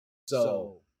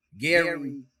So,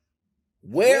 Gary,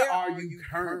 where are you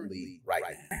currently right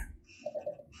now?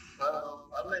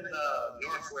 I'm in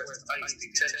Northwest ICE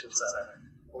Detention Center,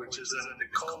 which is in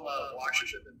Tacoma,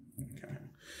 Washington. Okay.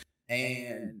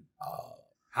 And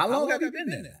how long have you been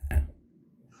there?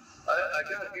 I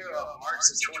got here on March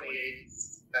the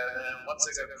 28th, and then once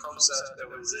I got processed, I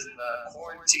was in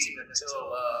quarantine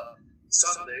until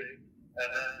Sunday, and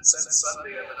then since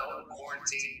Sunday I've been out of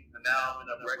quarantine, and now I'm in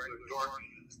a regular dorm.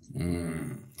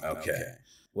 Okay.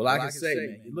 Well, I can say,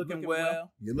 man, you're looking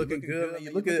well. You're looking good. Man.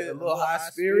 You're looking a little high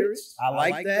spirits. I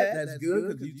like that. That's good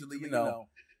because usually,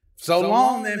 so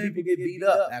long, then people get beat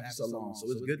up after so long.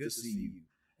 So it's good to see you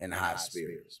in high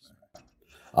spirits, man.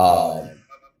 I've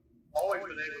always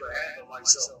been able to handle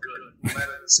myself good, no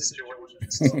matter the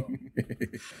situation.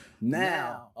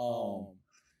 Now,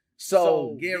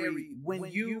 so Gary, when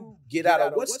you get out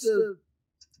of, what's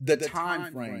the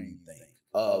time frame you think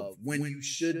of when you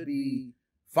should be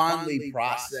finally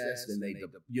processed and they,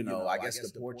 I guess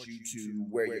deport you to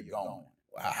where you're going?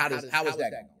 How is that going to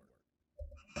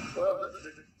work? Well,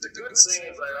 the good thing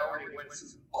is I already went to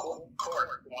court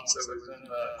once I was in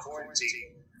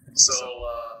quarantine. So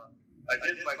I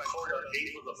did my court on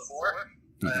April the 4th,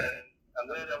 and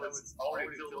then I was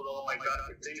already filled with all my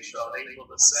documentation on April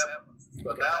the 7th.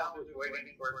 But now I'm just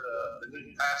waiting for the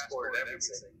new passport and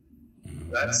everything.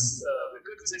 That's the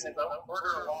good thing is I'm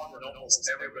further along than almost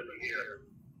everybody here.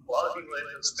 A lot of people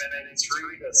end up spending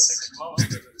 3 to 6 months in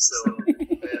the facility.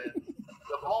 And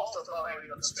the most of time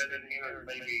I'm spending here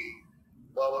maybe,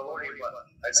 well, we're already,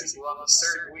 I think we're on the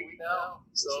 3rd week now,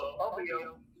 so I'll be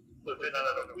out within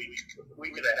another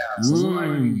week and a half. So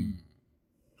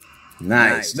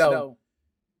nice. So,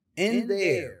 in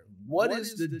there, what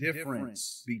is the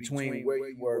difference between where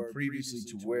you were previously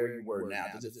to where you were now?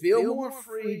 Does it feel more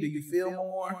free? Do you feel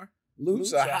more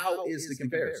loose? Or how is the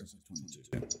comparison between the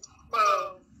two?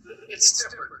 Well, it's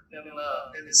different. In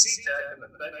the CTAC, in the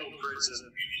federal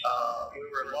prison, we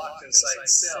were locked inside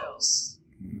cells.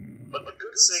 But the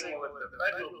good thing with the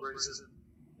federal prison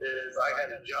is I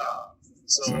had a job.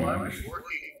 So I was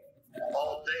working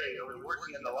all day. I was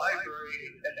working in the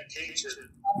library, education,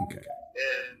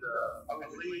 and I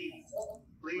would leave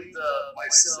my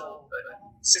cell at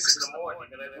 6 in the morning,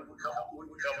 and I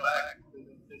wouldn't come back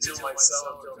until my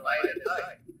cell until 9 at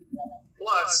night.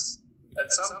 Plus, and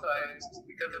sometimes,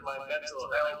 because of my mental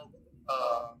health,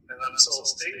 and I'm so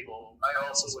stable, I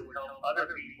also would help other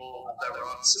people that were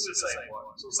on suicide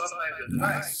watch. So sometimes at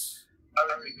night, I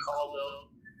would be called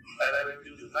out, and I would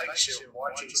do the night shift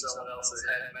watching someone else that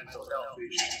had mental health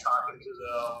issues, talking to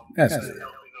them, and helping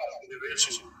them with their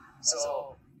issues.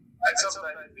 So I'd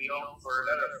sometimes be out for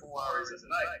another 4 hours at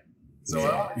night. So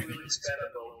I only really spend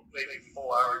about maybe 4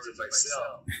 hours at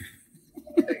myself.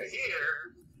 And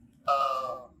here,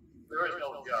 there is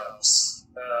no jobs.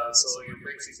 So you're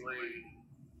basically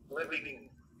living,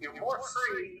 you're more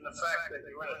free in the fact that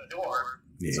you're in a dorm.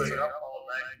 Yeah. So you're up all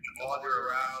night, you can wander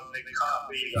around, make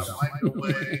coffee, you got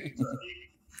microwaves,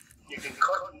 you can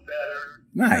cook better.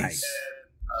 Nice. And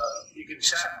you can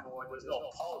chat more. There's no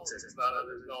politics. There's no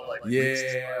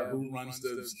who runs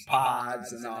the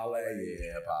pods and all that.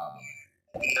 Yeah, probably.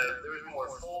 There's more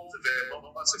phones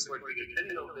available. Once it's where we get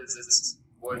video visits,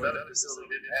 where another facility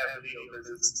didn't have video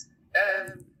visits.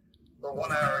 And for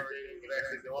 1 hour a day, you can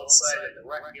actually go outside in the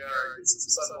rec yard, get some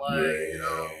sunlight,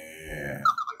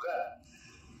 stuff like that.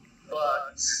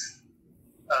 But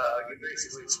you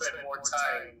basically spend more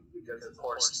time because, of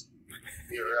course,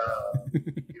 you don't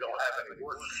have any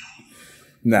work.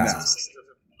 No.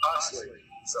 Costly.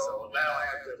 So now I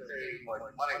have to pay more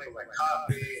money for my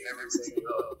coffee and everything.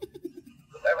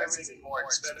 Everything's more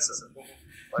expensive.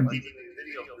 Like even the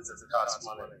video visits cost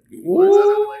money.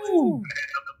 Woo!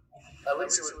 At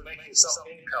least it would make you some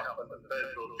income from the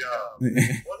federal job.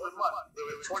 What was month? It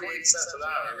was 28 cents an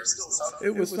hour. It was still something.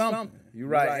 It was something. You're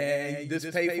right, man. You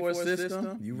just pay for a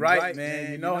system. You're right,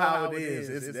 man. You know how it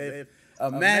is.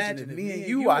 Imagine if me and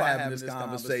you are having this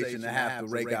conversation and have to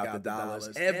rake out the dollars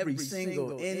every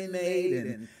single inmate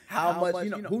and how much,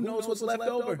 who knows what's left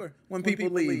over when people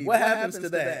leave? What happens to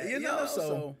that?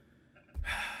 So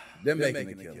they're making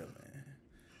a killing,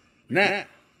 man.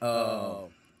 Now,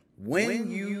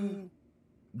 when you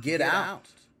get out,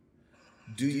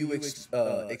 do you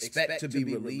expect to be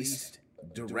released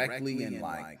directly in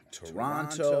like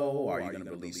Toronto? Or are you going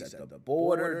to release at the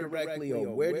border directly?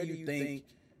 Or where do you think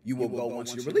you will go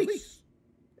once you're released?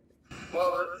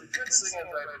 Well, the good thing is I've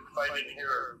been fighting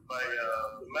here by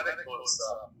the medical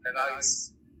stuff, and I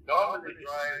normally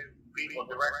drive people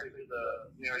directly to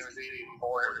the nearest Canadian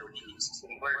border, which is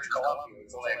in British Columbia.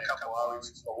 It's only a couple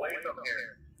hours away from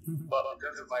here. But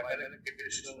because of my medical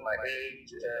condition, my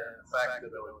age, and the fact that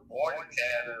I was born in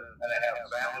Canada and I have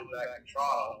family back in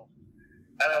Toronto,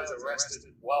 and I was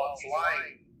arrested while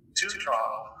flying to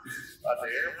Toronto at the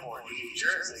airport in New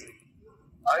Jersey,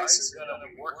 ICE is going to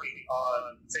be working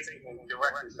on taking me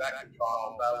directly back to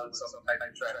Toronto without some type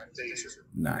of transportation.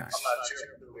 Nice. I'm not sure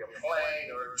if it'll be a plane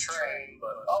or a train,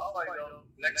 but I'll find out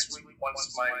next week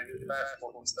once my new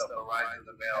passport and stuff arrives in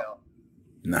the mail.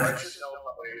 Nice. So I should know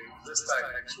this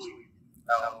time next week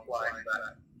how I'm flying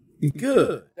back.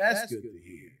 Good. That's good to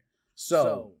hear.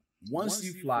 So once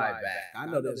you fly back, I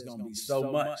know there's going to be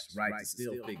so much, right, to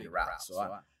still figure out. So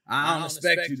I don't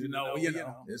expect you to know,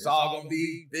 it's all going to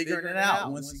be figuring it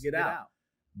out once you get out.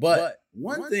 But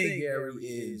one thing, Gary,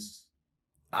 is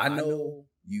I know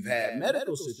you've had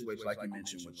medical situations like you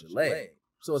mentioned with your leg.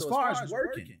 So as far as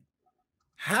working,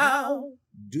 how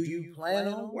do you plan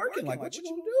on working? Like, what you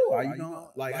gonna do? Are you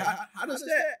gonna, like, how does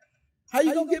that, how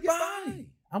you gonna get by?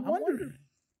 I'm wondering.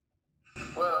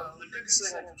 Well, the good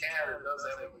thing in Canada does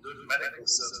have a good medical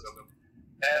system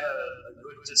and a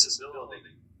good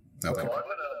disability. Okay. So I'm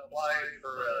gonna apply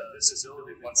for a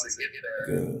disability once I get there.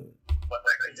 Good. But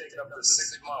that can take up to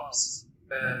 6 months.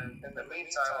 And in the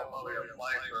meantime, I'll probably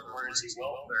apply for emergency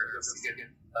welfare just to get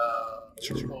a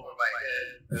roof over my head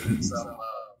and some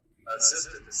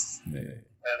assistance. Yeah.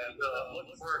 And look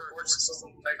for, of course,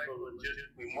 some type of legit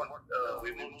remote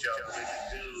job that I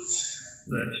can do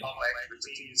that all my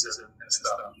expertise and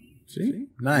stuff. See?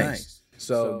 Nice.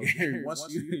 So, Gary, once I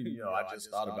just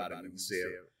thought about it when you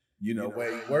said,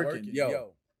 where you're working.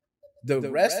 The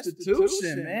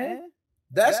restitution, man,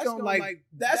 that's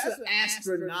an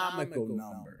astronomical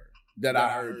number that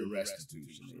I heard the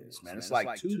restitution is, man. It's like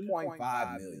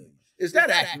 2.5 million. Is that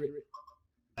accurate?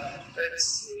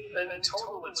 In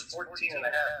total, it's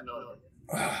 14.5 million.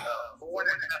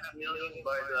 4.5 million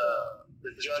by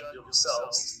the judge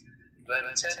themselves, then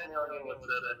 10 million with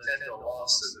the potential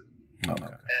lawsuit. Okay.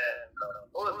 And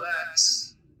all of that,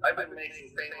 I've been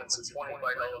making payments of $25 a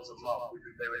month.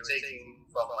 They were taking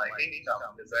from my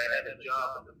income because I had a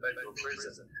job in the federal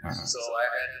prison. So I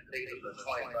had to pay them the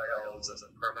 $25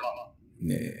 per month.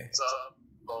 Yeah.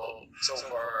 So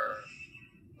for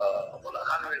about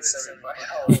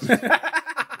 $175.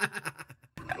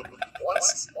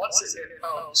 Once it hit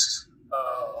out,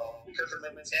 because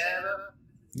I'm in Canada,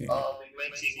 I'll be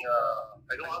making,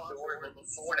 I don't have to worry about the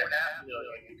 $4.5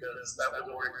 million because that was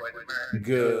ordered by the American.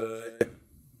 Good.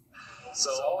 So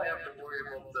all I have to worry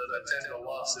about the potential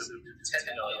lawsuit is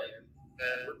 $10 million.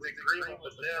 And with the agreement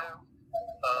with them,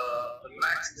 the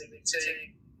max they can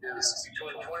take is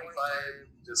between 25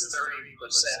 to 30%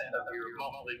 of your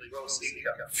monthly gross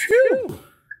income. Phew.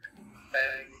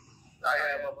 And I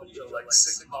have up until like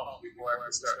 6 months before I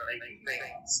can start making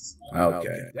payments.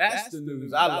 Okay. That's the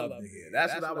news I love to hear.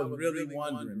 That's what I was really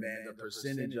wondering, man, the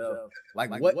percentage of,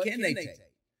 like, what can they take?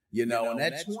 And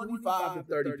that 25 to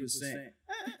 30%,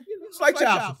 it's like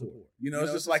child support.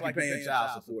 It's just like you're paying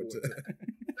child support to.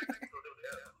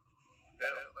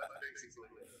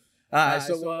 All right,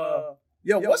 so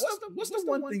what's the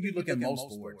one thing you looking most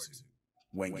forward to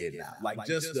when getting out? Like,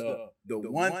 just the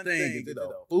one thing. Is it the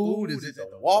food? Is it the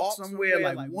walk somewhere?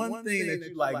 Like, one thing that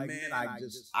you like, man, I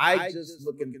just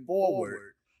looking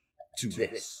forward to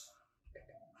this.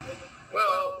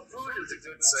 Well, food is a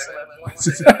good thing. That's one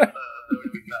thing that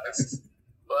would be nice.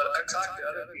 But I've talked to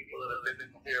other people that have been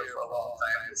here for a long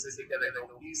time. They say they gotta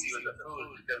go easy with the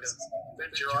food because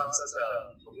since you're on such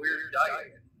a weird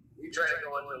diet, you try to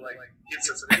go into get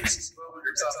some basic food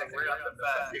or something right off the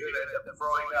bat, you're gonna end up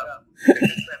throwing up. Because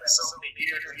you spend so many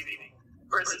years eating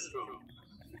prison food.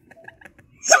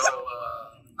 So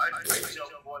I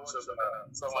jumped once of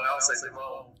someone else. I said,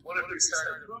 well, what if we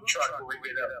start a food truck when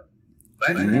we get up?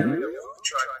 Then I have a food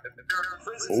truck at the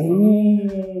prison.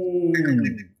 Ooh.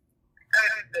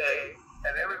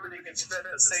 And everybody can spend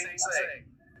the same thing.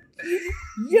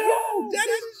 Yo, that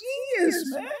is genius,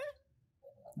 man.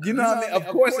 You know what I mean? Of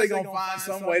course they're going to find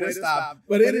some way to stop,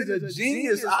 but it is a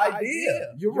genius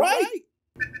idea. You're right.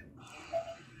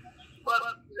 But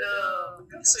the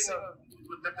good thing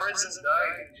with the prison's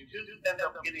diet, you do end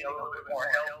up getting a little bit more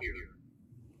healthier.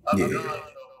 I've gone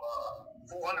from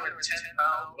 410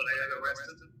 pounds when I got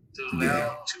arrested to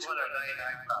now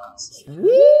 299 pounds.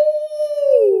 Woo!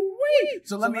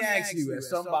 So let me ask you, as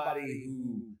somebody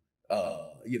who,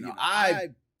 I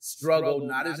struggle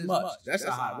not as much. That's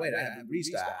a high weight. I haven't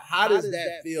reached that. How does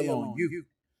that feel on you?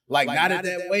 Like, now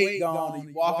that weight gone and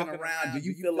you walking around, do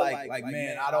you feel like,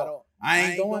 man, I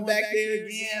ain't going back there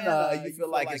again? You feel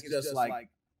like it's just like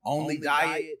only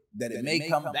diet, that it may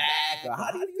come back? Or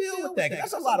how do you feel with that? 'Cause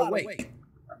that's a lot of weight.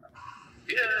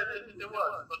 Yeah, it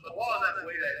was. But the one that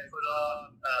weight I put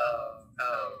on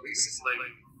recently,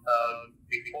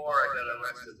 before I got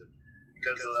arrested,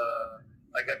 because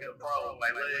I got no problem with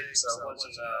my legs, I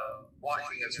wasn't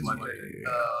walking as much.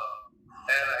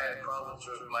 And I had problems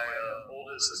with my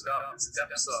oldest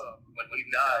stepson when he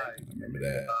died. I remember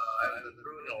that. I was a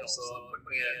Bruno, so it put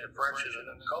me in depression, and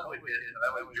then COVID hit, and I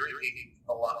was drinking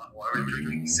a lot more. I was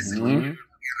drinking 6 liters a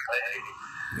day.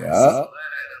 Yeah. So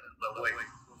that added the weight.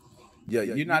 Yeah,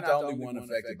 you're not the only one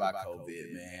affected by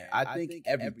COVID, man. I think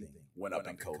everything went up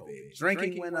in COVID.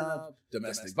 Drinking went up,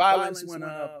 domestic violence went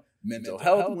up, mental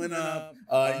health went up.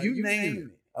 You name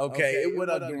it. Okay, it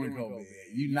went up during COVID.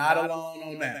 You're not alone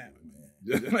on that one, man.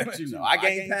 Just to let you know. I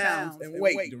gained pounds and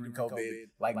weight during COVID,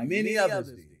 like many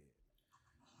others did.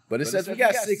 But it says we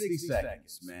got 60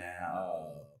 seconds, man.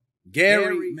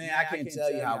 Gary, man, I can't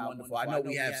tell you how wonderful. I know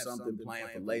we have something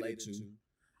planned for later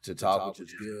to talk, which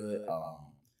is good.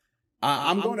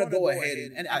 I'm going to go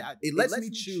ahead and it lets me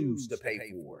choose to pay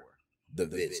for the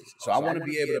visit. So I want to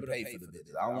be able to pay for the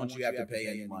visit. I don't want you to have to pay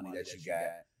any money that you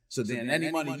got. So then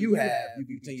any money you have, you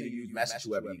can continue to use message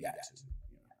whoever you got to.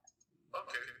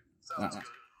 Okay. Sounds good.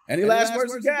 Any last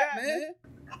words you got, man?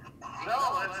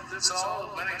 No, it's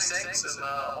all many thanks, and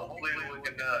hopefully we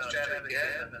can chat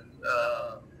again,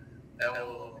 and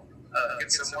we'll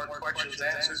get some more questions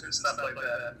answered and stuff like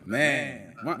that.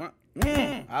 Man,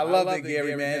 I love it,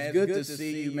 Gary, man. It's good to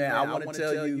see you, man. I want to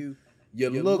tell you,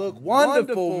 you look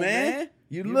wonderful, man.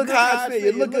 You look how I feel.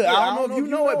 You look good. I don't know if you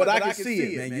know it, but I can see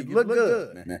it, man. You look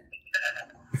good, man.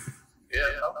 Yeah,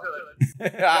 I'm good.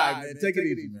 All right, man. Take it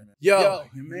easy, man. Yo,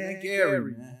 man,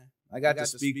 Gary, man. I got to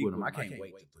speak with him. I can't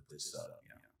wait to put this up.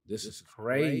 This is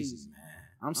crazy, man.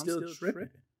 I'm still tripping.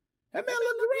 That man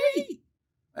look great.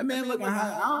 That man look like,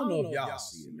 I don't know if y'all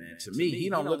see it, man. To me, he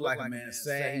don't look like a man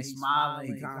sad. He's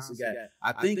smiling. He constantly got,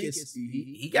 I think it's,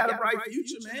 he got a bright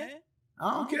future, man.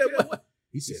 I don't care what.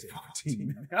 He said 14,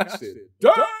 man. I said,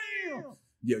 damn.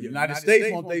 Yeah, United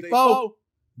States won't they foe?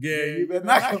 Yeah, you better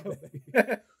not.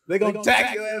 They're going to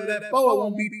tax you over that foe. It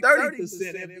won't be 30%.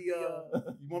 It'll be, you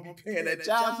won't be paying that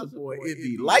child support. It'll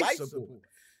be life support.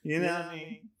 You know what I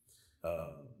mean?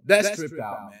 That's tripped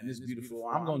out, man. It's beautiful.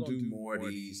 I'm going to do more of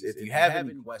these. If you have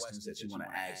any questions that you want to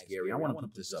ask Gary, I want to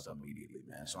put this up immediately,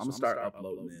 man. So I'm going to start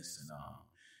uploading this. And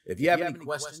if you have any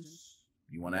questions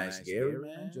you want to ask Gary,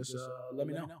 man, just let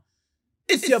me know.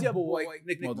 It's your boy,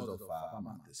 Nick Moses 05. I'm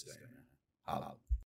out this day, man. Holla.